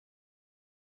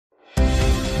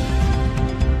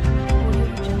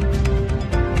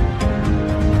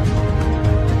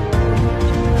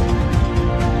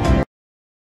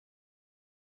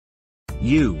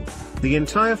You. The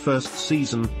entire first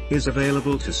season is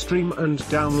available to stream and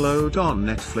download on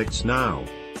Netflix now.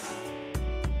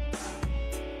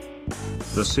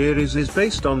 The series is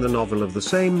based on the novel of the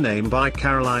same name by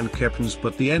Caroline Kepnes,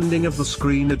 but the ending of the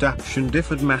screen adaptation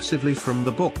differed massively from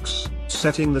the books,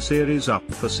 setting the series up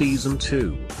for season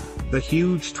 2. The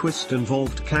huge twist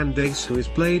involved Candace, who is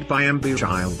played by Ambyr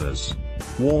Childers.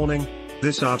 Warning: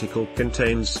 this article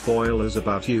contains spoilers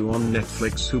about You on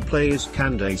Netflix. Who plays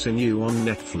Candace in You on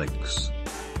Netflix?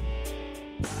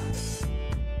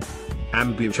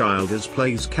 Ambyr Childers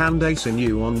plays Candace in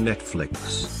You on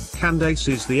Netflix. Candace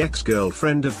is the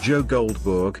ex-girlfriend of Joe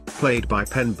Goldberg, played by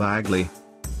Penn Badgley.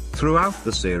 Throughout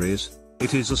the series,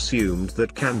 it is assumed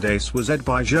that Candace was led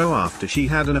by Joe after she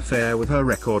had an affair with her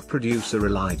record producer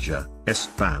Elijah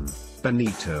Esteban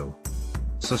Benito.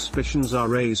 Suspicions are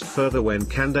raised further when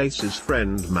Candace's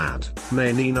friend Mad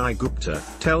Mainini Gupta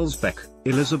tells Beck,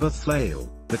 Elizabeth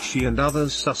Lale, that she and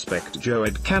others suspect Joe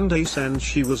had Candace and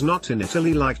she was not in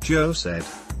Italy like Joe said.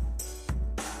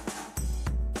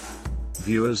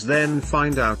 Viewers then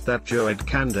find out that Joe had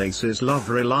Candace's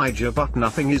lover Elijah, but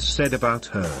nothing is said about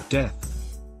her death.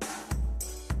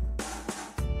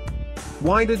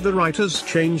 Why did the writers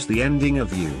change the ending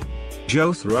of You?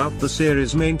 Joe throughout the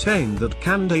series maintained that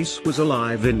Candace was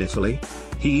alive in Italy.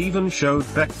 He even showed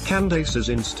Beck Candace's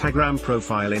Instagram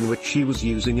profile, in which she was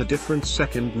using a different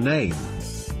second name.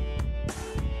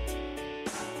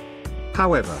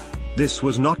 However, this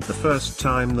was not the first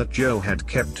time that Joe had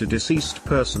kept a deceased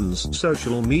person's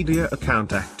social media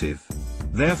account active.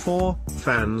 Therefore,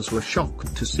 fans were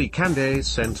shocked to see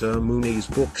Candace enter Mooney's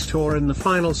bookstore in the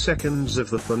final seconds of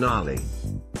the finale.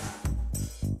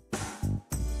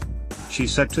 She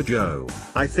said to Joe,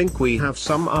 "I think we have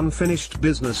some unfinished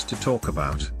business to talk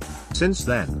about." Since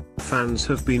then, fans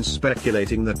have been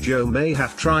speculating that Joe may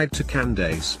have tried to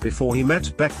Candace before he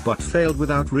met Beck but failed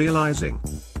without realizing.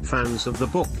 Fans of the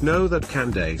book know that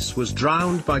Candace was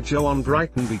drowned by Joe on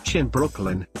Brighton Beach in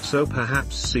Brooklyn, so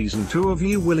perhaps season 2 of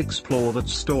You will explore that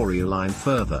storyline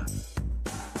further.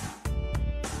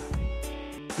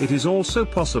 It is also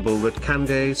possible that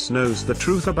Candace knows the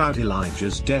truth about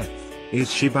Elijah's death. Is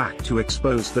she back to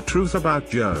expose the truth about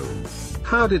Joe?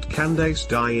 How did Candace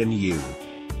die in You?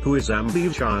 Who is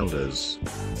Ambyr Childers?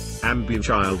 Ambyr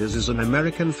Childers is an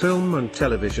American film and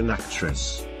television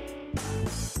actress.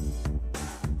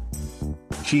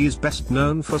 She is best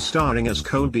known for starring as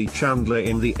Colby Chandler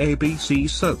in the ABC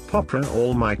soap opera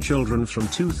All My Children from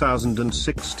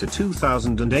 2006 to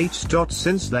 2008.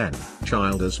 Since then,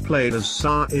 Childers played as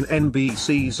Sa in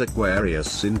NBC's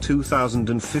Aquarius in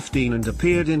 2015 and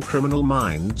appeared in Criminal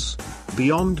Minds,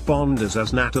 Beyond Bond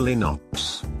as Natalie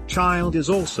Knox. Childers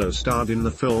also starred in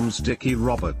the films Dickie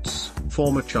Roberts,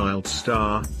 former child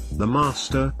star, The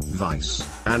Master, Vice,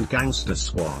 and Gangster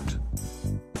Squad.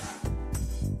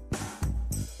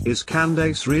 Is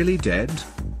Candace really dead?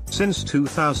 Since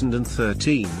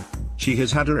 2013, she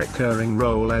has had a recurring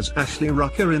role as Ashley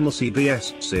Rucker in the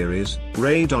CBS series,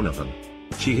 Ray Donovan.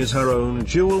 She has her own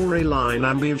jewelry line,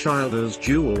 Ambyr Childers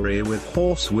Jewelry, with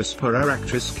horse whisperer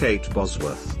actress Kate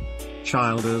Bosworth.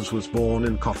 Childers was born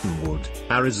in Cottonwood,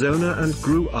 Arizona and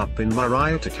grew up in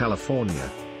Murrieta, California.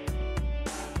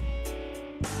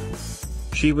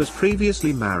 She was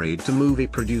previously married to movie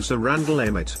producer Randall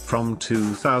Emmett from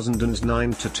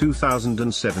 2009 to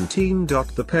 2017.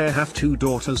 The pair have 2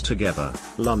 daughters together,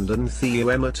 London Theo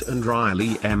Emmett and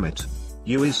Riley Emmett.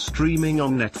 You is streaming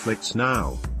on Netflix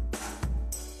now.